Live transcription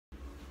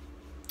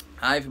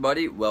Hi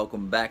everybody,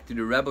 welcome back to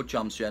the Rebel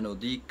Chums channel,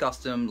 the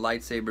custom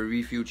lightsaber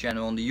review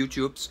channel on the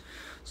YouTubes.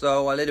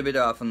 So a little bit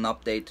of an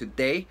update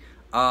today.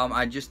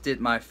 I just did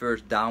my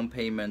first down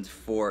payment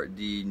for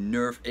the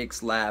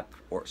Nerfxlab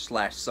or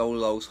slash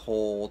Solos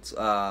Hold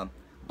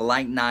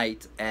Blind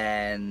Knight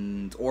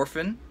and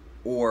Orphan,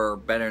 or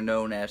better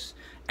known as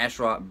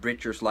Ezra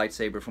Bridger's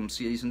lightsaber from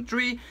Season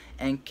 3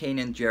 and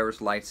Kanan Jarrus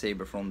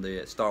lightsaber from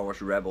the Star Wars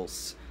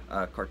Rebels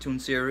cartoon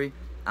series.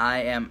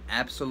 I am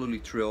absolutely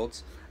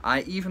thrilled.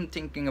 I even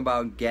thinking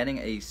about getting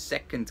a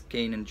second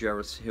Kanan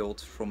Jarrus hilt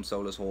from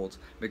Solos Hold,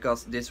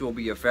 because this will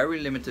be a very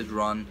limited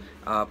run,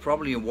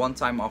 probably a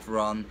one-time off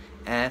run.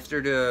 After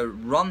the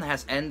run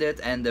has ended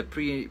and the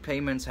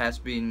pre-payments has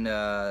been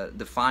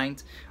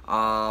defined,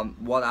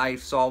 what I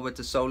saw with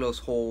the Solos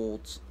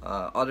Hold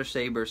other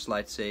sabers,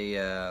 let's say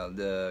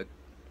the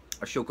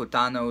Ashoka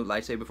Tano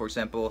lightsaber for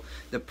example,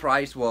 the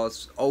price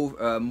was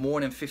over,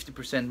 more than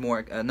 50%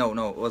 more,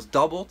 no, it was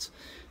doubled.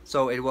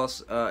 So it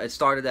was it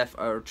started at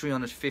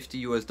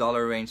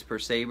 $350 range per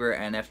saber,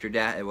 and after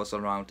that it was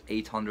around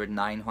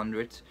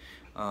 800-900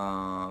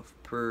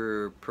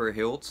 per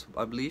hilt,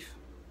 I believe,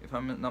 if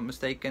I'm not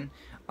mistaken.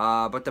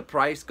 But the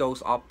price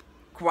goes up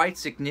quite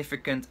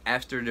significant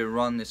after the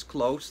run is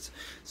closed,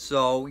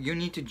 so you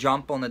need to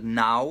jump on it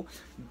now.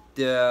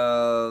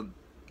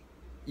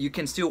 You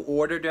can still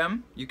order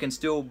them, you can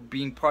still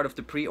be part of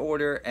the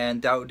pre-order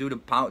and do the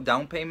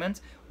down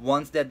payment.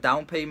 Once that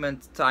down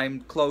payment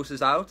time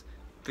closes out,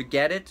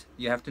 forget it.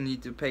 You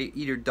need to pay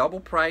either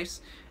double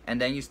price, and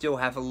then you still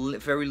have a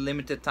very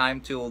limited time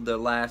till the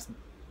last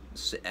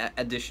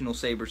additional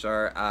sabers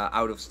are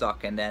out of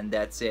stock, and then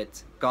that's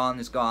it. Gone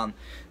is gone.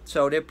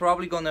 So they're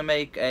probably gonna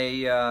make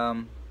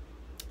a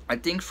I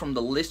think from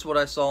the list what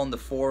I saw on the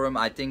forum,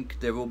 I think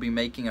they will be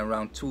making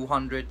around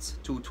 200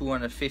 to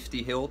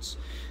 250 hilts,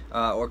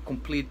 or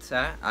complete,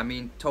 I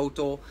mean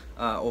total,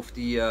 of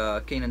the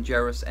Kanan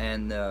Jarrus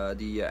and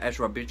the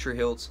Ezra Bridger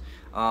hilts.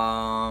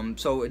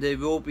 So they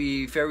will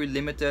be very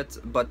limited,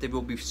 but they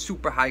will be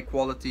super high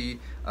quality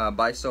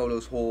by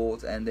Solos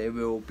Hold, and they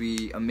will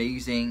be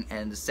amazing.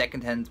 And the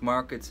second-hand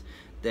market,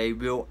 they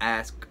will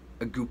ask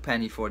a good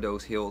penny for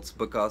those hilts,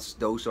 because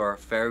those are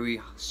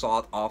very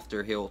sought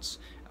after hilts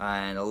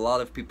and a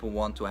lot of people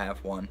want to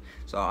have one.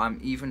 So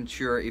I'm even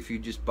sure if you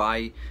just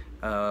buy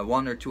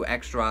one or two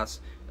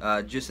extras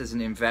just as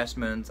an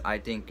investment, I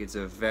think it's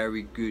a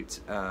very good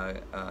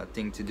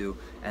thing to do.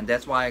 And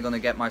that's why I'm gonna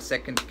get my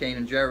second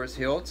Kanan Jarrus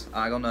hilt.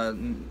 I'm gonna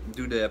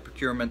do the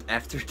procurement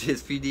after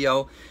this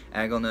video.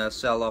 I'm gonna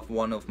sell off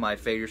one of my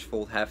Vader's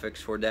Fold Havocs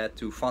for that,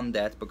 to fund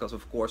that, because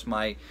of course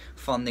my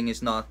funding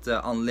is not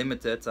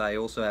unlimited. I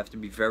also have to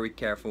be very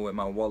careful with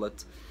my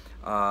wallet.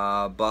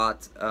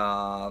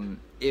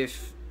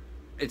 If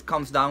it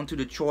comes down to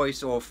the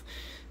choice of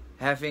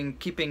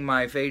keeping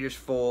my Vader's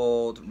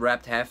Fold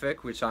Wrapped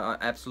Havoc, which I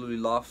absolutely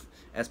love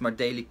as my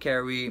daily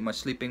carry, my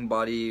sleeping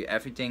buddy,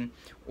 everything,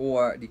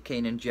 or the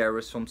Kanan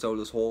Jarrus from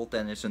Solos Hold,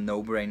 then it's a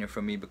no-brainer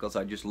for me, because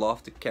I just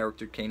love the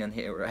character Kanan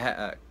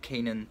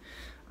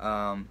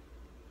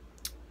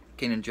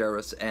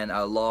Jarrus, and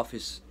I love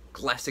his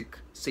classic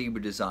saber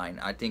design.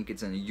 I think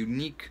it's a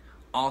unique,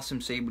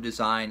 awesome saber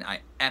design. I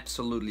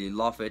absolutely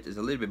love it. It's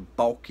a little bit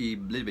bulky, a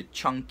little bit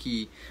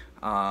chunky.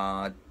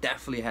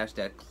 Definitely has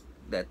that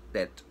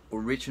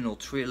original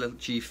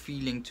trilogy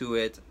feeling to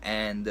it,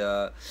 and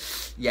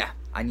yeah,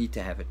 I need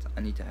to have it.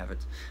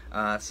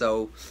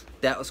 So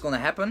that was gonna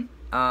happen.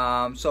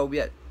 So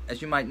yeah,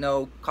 as you might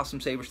know,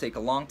 custom sabers take a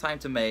long time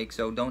to make,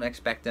 so don't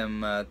expect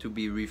them to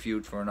be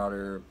reviewed for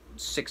another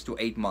 6 to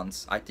 8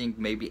 months. I think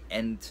maybe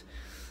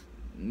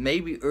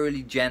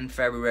early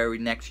February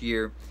next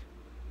year.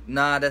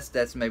 Nah,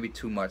 that's maybe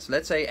too much.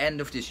 Let's say end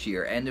of this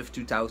year, end of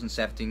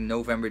 2017,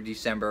 November,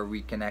 December,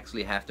 we can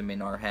actually have them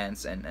in our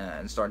hands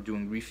and start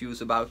doing reviews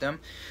about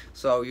them.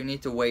 So you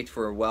need to wait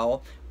for a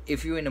while.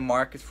 If you're in the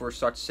market for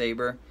such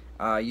saber,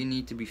 you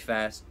need to be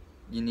fast.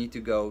 You need to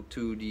go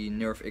to the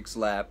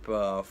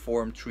Nerfxlab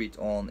forum thread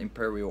on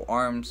Imperial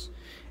Arms,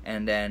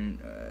 and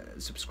then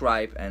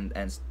subscribe and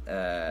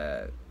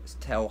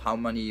tell how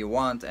many you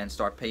want and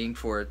start paying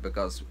for it,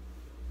 because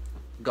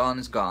gone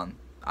is gone.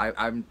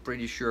 I'm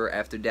pretty sure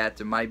after that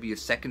there might be a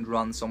second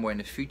run somewhere in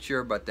the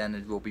future, but then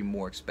it will be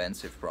more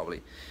expensive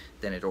probably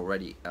than it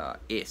already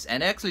is.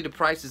 And actually the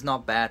price is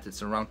not bad.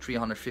 It's around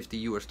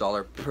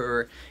 $350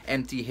 per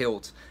empty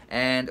hilt.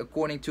 And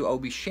according to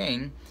Obi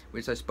Shane,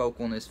 which I spoke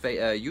on his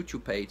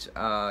YouTube page,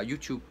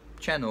 YouTube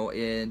channel,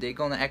 they're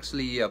gonna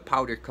actually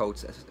powder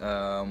coat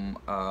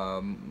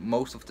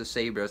most of the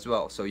saber as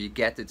well, so you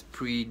get it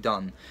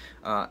pre-done,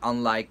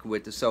 unlike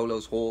with the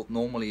Solos Hold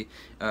normally,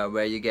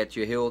 where you get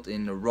your hilt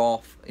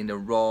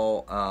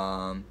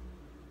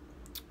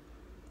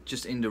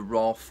just in the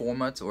raw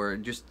format, or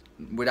just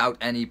without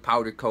any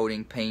powder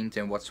coating, paint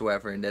and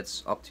whatsoever, and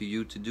that's up to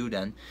you to do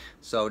then.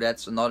 So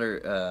that's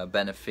another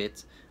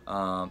benefit.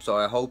 So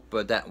I hope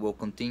that will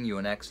continue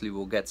and actually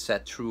will get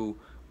set through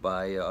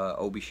by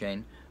Obi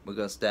Shane.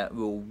 because that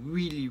will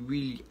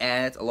really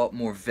add a lot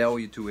more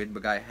value to it.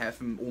 But I have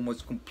an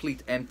almost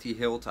complete empty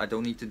hilt. I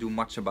don't need to do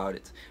much about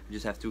it. I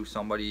just have to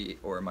somebody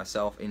or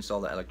myself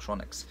install the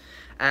electronics.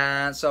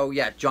 And so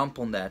yeah, jump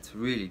on that,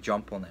 really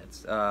jump on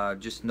it.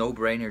 Just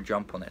no-brainer,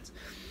 jump on it.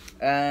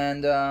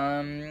 And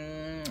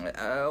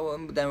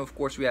then of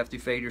course we have the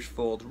Vader's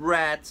Vault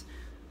Red,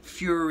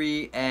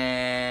 Fury,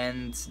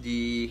 and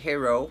the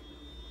Hero.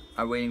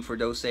 I'm waiting for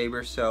those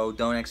sabers, so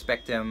don't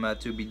expect them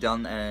to be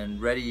done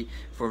and ready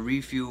for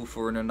review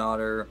for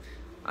another,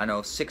 I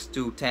know, 6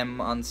 to 10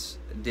 months.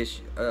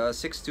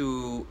 6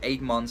 to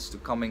 8 months to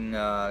coming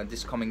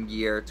this coming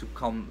year to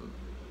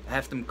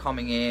have them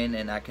coming in,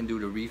 and I can do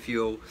the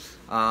review.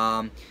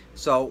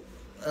 So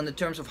in the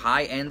terms of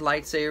high-end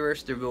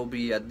lightsabers, there will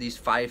be at least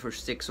 5 or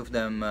 6 of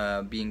them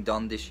being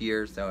done this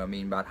year. So I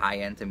mean, about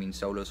high-end, I mean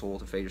Solo's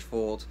Vault, Vader's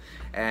Vault,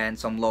 and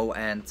some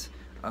low-end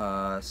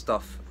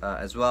stuff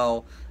as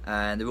well.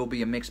 And there will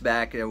be a mixed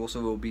bag. There also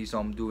will be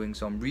doing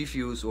some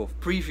reviews of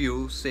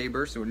preview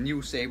sabers, or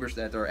new sabers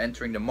that are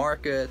entering the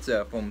market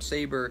from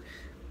Saber,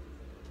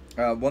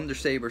 Wonder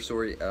Sabers,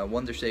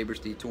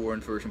 the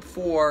Torrent version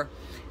 4,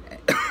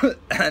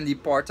 and the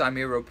part-time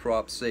hero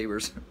prop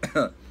sabers.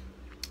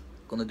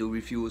 Gonna do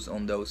reviews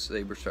on those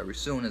sabers very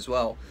soon as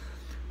well,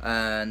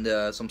 and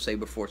some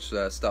Saber Forge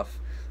stuff.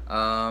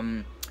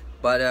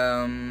 But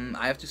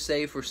I have to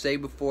say, for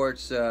Saber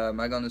Forge, I'm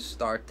gonna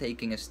start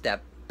taking a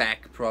step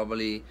back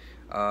probably.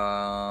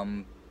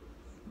 Start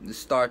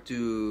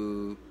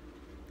to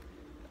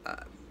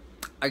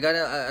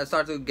I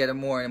start to get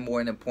more and more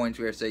in a point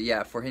where I say,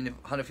 yeah, for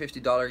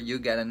 $150 you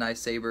get a nice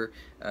saber,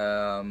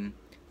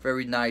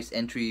 very nice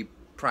entry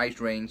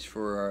price range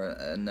for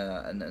a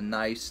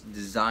nice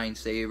design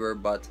saber.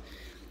 But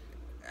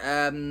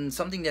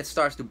something that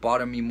starts to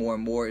bother me more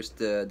and more is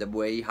the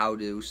way how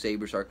the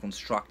sabers are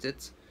constructed.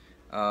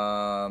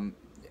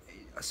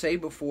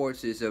 Saber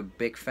Forge is a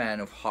big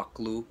fan of hot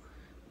glue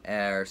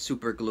or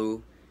super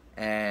glue,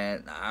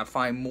 and I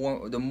find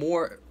the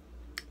more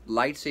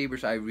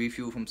lightsabers I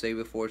review from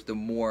Saber Forge, the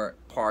more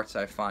parts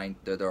I find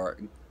that are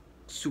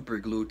super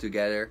glued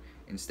together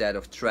instead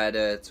of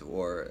threaded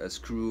or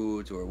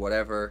screwed or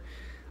whatever.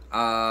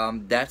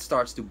 That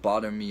starts to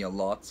bother me a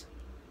lot.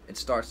 It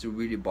starts to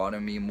really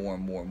bother me more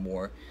and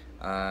more.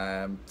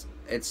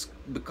 It's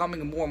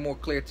becoming more and more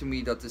clear to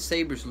me that the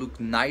sabers look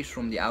nice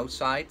from the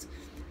outside,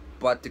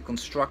 but the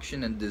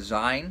construction and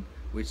design,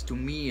 which to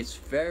me is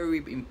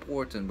very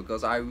important,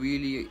 because I'm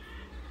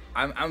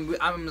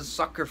a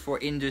sucker for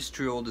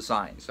industrial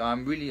design. So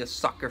I'm really a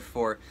sucker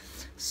for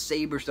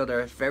sabers that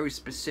are very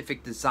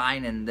specific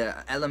design, and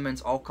the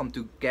elements all come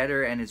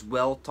together and it's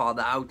well thought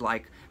out,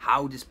 like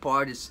how this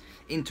part is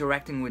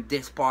interacting with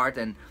this part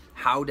and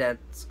how that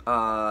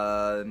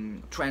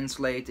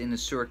translates in a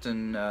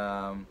certain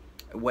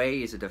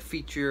way. Is it a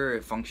feature,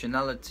 a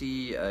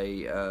functionality,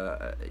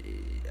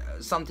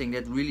 something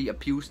that really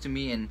appeals to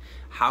me, and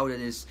how that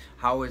is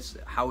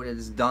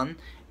done.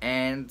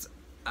 And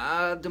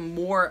the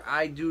more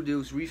I do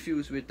those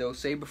reviews with those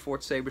Saber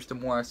Forge sabers, the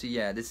more I see,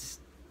 yeah, this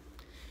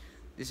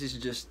is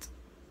just,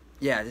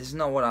 yeah, this is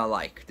not what I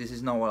like. This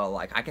is not what I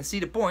like. I can see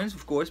the points,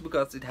 of course,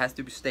 because it has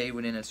to stay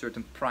within a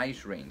certain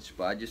price range,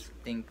 but I just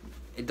think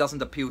it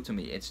doesn't appeal to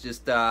me. It's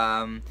just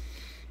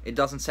it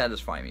doesn't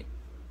satisfy me,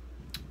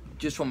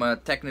 just from a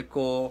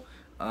technical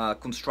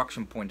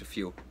construction point of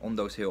view on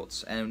those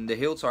hilts. And the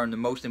hilts are the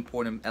most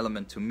important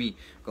element to me,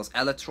 because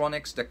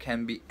electronics, there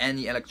can be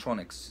any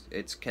electronics,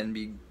 it can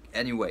be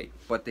anyway,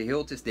 but the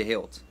hilt is the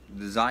hilt.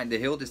 The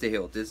hilt is the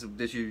hilt. This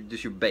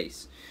is your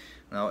base.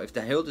 Now, if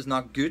the hilt is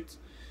not good,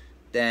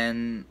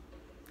 then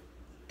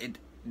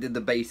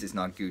the base is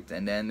not good,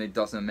 and then it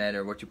doesn't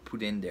matter what you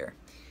put in there.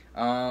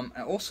 And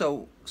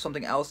also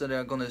something else that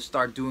I'm gonna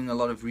start doing a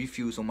lot of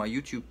reviews on my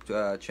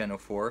YouTube channel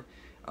for,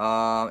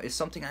 is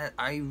something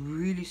I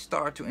really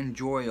start to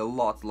enjoy a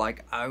lot.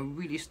 Like, I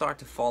really start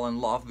to fall in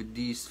love with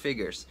these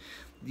figures.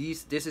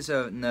 This is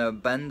a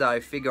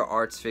Bandai Figure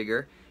Arts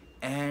figure,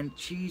 and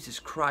Jesus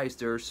Christ,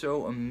 they're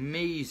so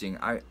amazing.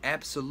 I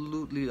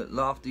absolutely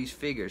love these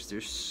figures.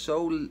 They're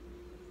so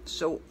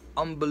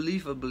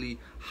unbelievably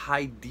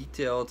high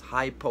detailed,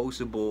 high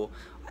poseable,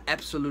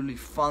 absolutely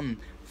fun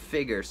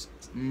figures.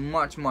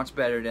 Much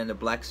better than the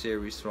Black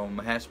Series from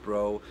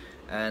Hasbro.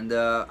 And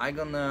I'm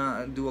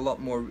gonna do a lot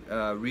more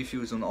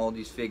reviews on all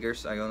these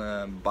figures. I'm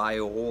gonna buy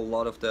a whole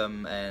lot of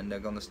them, and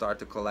I'm gonna start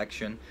the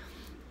collection.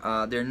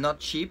 They're not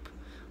cheap,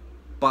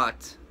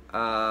 but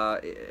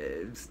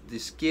the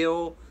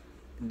skill,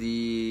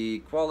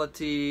 the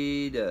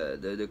quality,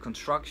 the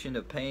construction,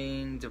 the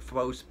paint, the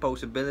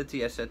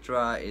posability,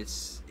 etc.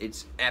 It's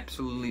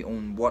absolutely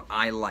on what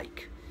I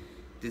like.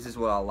 This is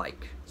what I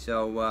like.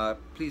 So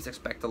please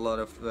expect a lot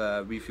of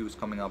reviews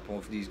coming up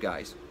of these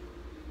guys.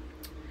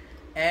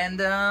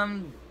 And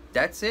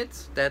that's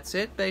it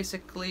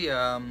basically.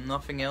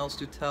 Nothing else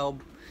to tell.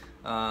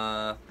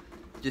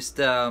 Just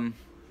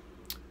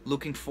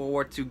looking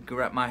forward to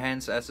grab my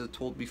hands, as I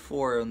told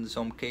before, on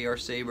some KR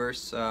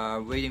sabers.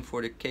 Waiting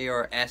for the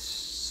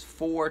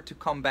KRS4 to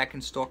come back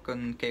in stock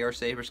on KR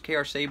sabers.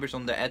 KR sabers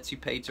on the Etsy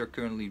page are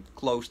currently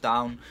closed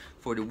down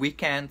for the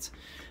weekend.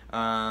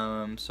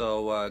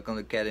 So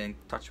gonna get in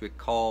touch with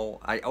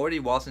Carl. I already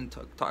was in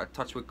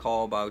touch with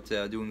Carl about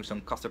doing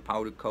some custard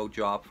powder coat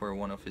job for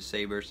one of his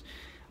sabers.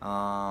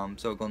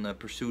 So gonna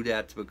pursue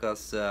that,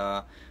 because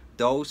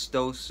those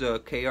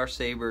KR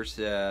sabers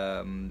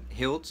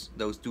hilts,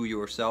 those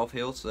do-yourself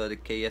hilts, the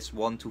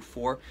KS1 to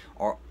 4,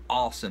 are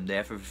awesome. They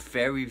have a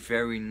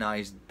very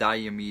nice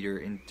diameter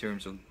in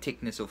terms of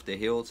thickness of the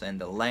hilts and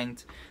the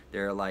length.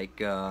 They're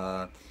like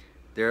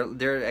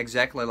they're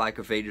exactly like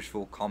a Vader's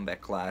full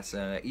combat class,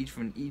 each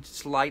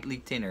slightly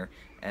thinner,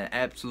 and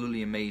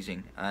absolutely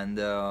amazing. And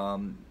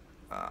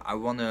I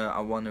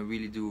wanna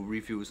really do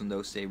reviews on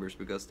those sabers,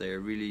 because they're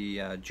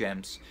really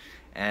gems.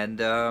 And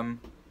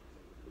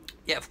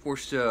yeah, of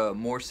course,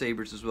 more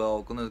sabers as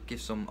well. Gonna give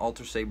some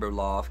Ultra Saber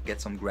love, get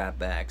some grab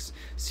bags,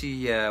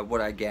 see what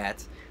I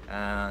get,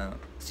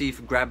 see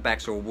if grab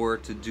bags are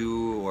worth to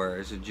do, or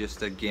is it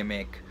just a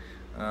gimmick.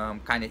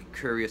 Kind of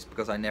curious,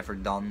 because I never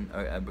done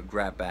a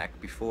grab bag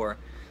before,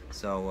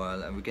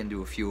 so we can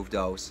do a few of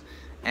those.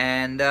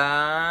 And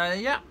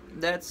yeah,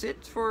 that's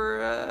it for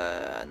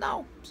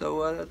now.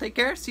 So take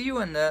care, see you,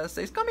 and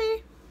stay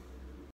scummy.